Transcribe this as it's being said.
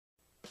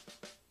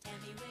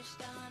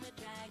perched on a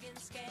dragon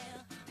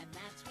scale, and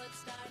that's what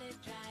started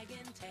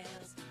Dragon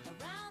Tales.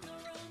 Around the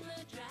room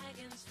the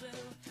dragons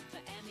flew,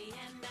 but Emmy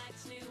and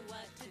Max knew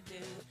what to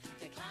do.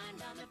 They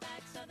climbed on the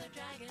backs of their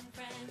dragon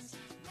friends.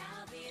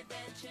 Now the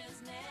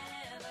adventures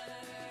never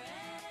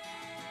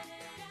end.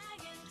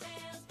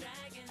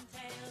 Dragon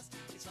Tales,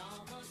 it's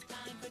almost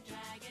time for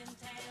Dragon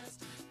Tales.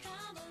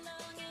 Come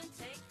along and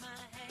take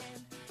my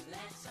hand.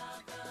 Let's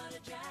all go to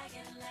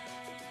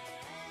Dragonland.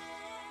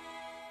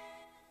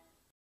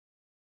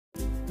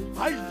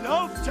 I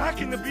love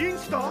Jack and the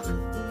Beanstalk.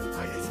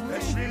 I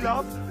especially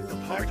love the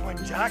part when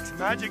Jack's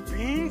magic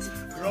beans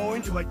grow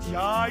into a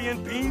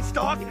giant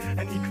beanstalk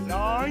and he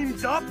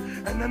climbs up,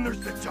 and then there's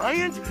the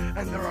giant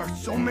and there are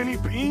so many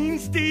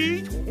beans to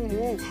eat.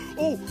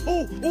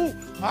 Oh,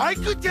 I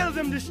could tell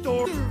them the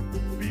story.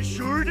 Be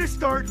sure to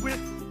start with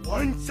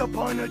Once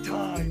Upon a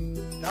Time.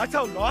 That's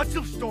how lots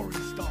of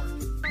stories start.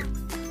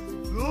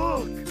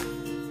 Look,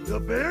 the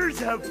bears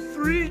have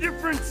 3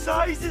 different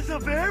sizes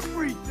of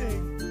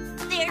everything.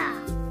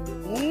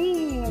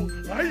 Oh,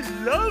 I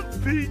love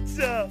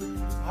pizza.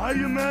 I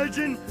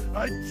imagine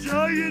a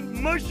giant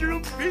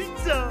mushroom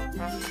pizza.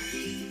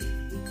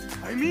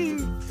 I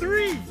mean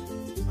 3.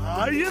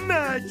 I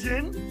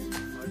imagine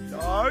a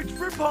large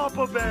for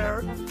Papa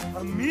Bear,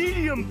 a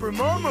medium for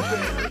Mama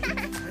Bear,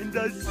 and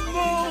a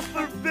small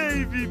for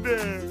Baby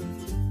Bear.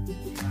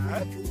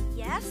 Jack?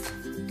 Yes?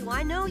 Do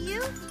I know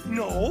you?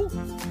 No,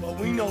 but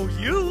we know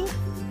you.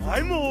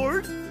 I'm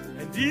Ord,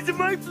 and these are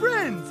my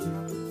friends.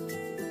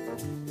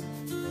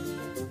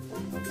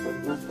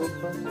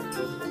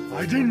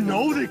 I didn't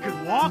know they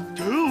could walk,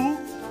 too.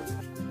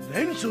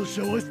 Then she'll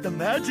show us the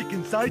magic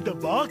inside the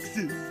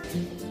boxes.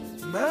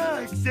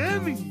 Max,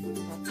 Emmy,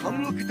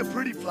 come look at the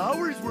pretty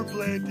flowers we're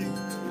planting.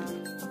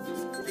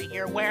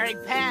 You're wearing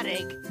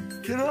padding.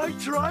 Can I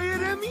try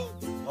it, Emmy?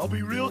 I'll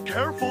be real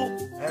careful,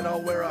 and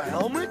I'll wear a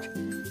helmet,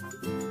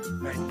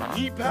 and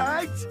knee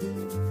pads,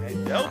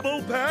 and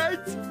elbow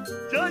pads,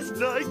 just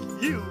like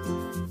you.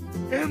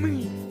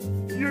 Emmy,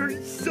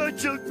 you're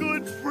such a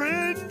good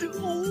friend.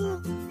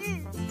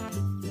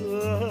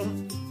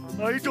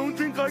 I don't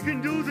think I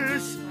can do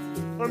this.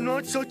 I'm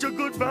not such a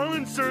good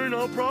balancer, and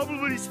I'll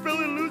probably spill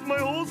and lose my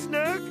whole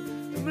snack.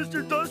 And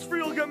Mr.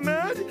 Dustfree will get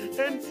mad,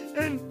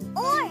 and...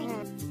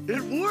 Ord!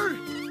 It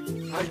worked!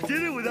 I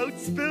did it without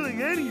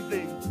spilling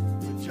anything.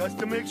 But just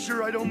to make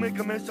sure I don't make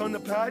a mess on the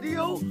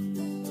patio.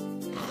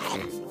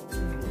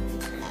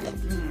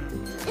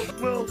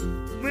 Well,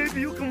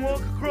 maybe you can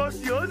walk across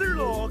the other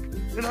log,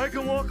 and I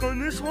can walk on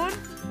this one,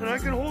 and I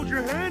can hold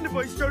your hand if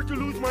I start to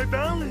lose my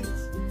balance.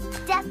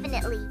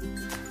 Definitely.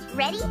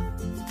 Ready?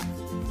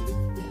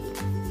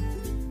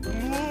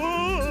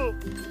 Whoa!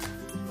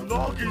 The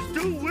log is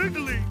too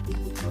wiggly.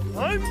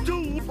 I'm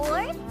too...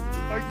 Ord?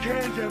 I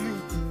can't, Emmy.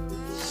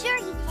 Sure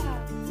you can.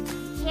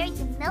 You carried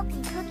the milk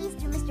and cookies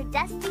through Mr.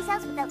 Dustfree's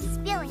house without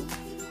spilling,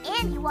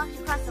 and you walked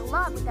across the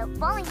log without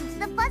falling into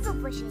the puzzle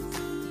bushes.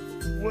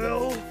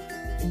 Well,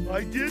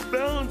 I did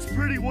balance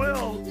pretty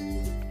well.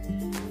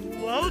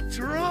 I'll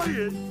try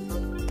it.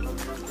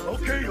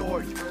 Okay,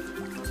 Ord.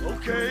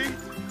 Okay.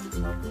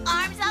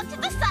 Arms out to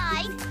the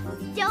side.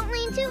 Don't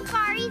lean too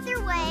far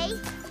either way.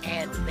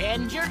 And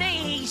bend your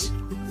knees.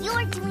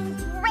 You're doing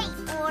great,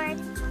 Ord.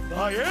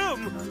 I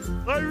am.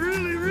 I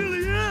really,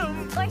 really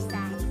am. Or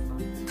size.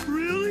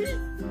 Really?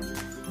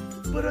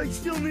 But I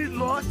still need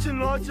lots and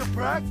lots of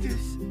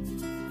practice.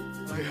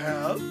 I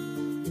have.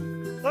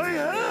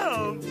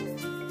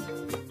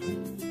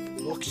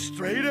 Look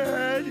straight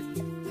ahead.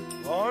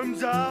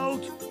 Arms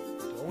out.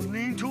 Don't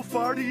lean too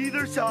far to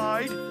either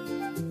side.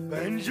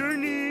 Bend your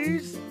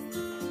knees.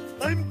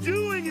 I'm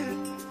doing it.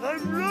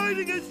 I'm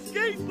riding a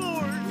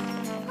skateboard.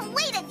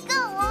 Way to go,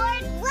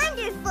 Ord.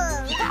 Wonderful.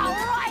 Yeah,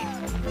 right.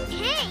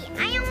 Hey,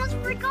 I almost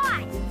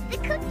forgot. The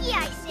cookie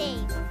I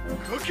saved.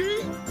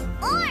 Cookie?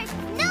 Ord,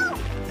 no!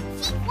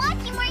 Keep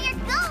watching where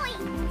you're going.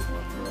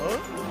 Huh?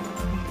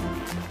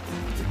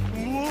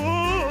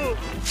 Whoa!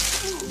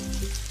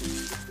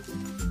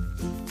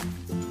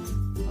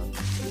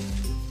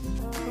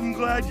 I'm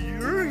glad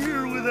you're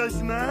here with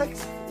us,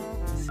 Max.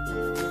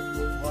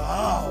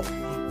 Wow.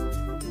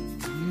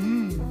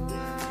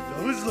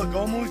 Those look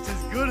almost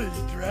as good as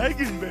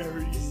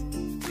dragonberries.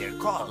 They're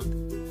called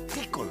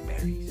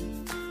tickleberries.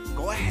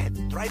 Go ahead,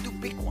 try to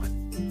pick one.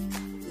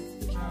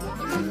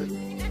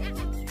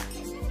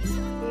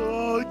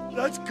 Oh,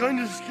 that's kind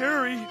of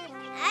scary.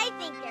 I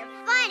think they're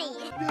funny.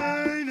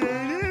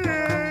 I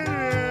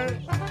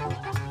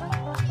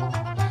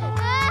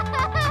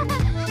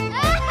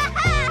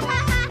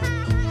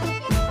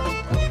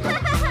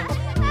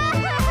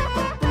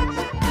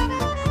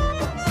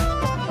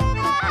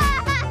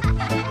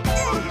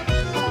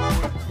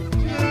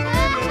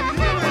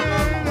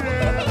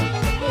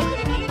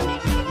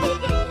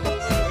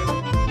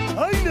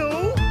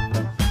know.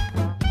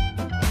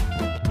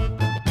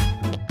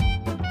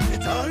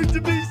 It's hard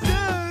to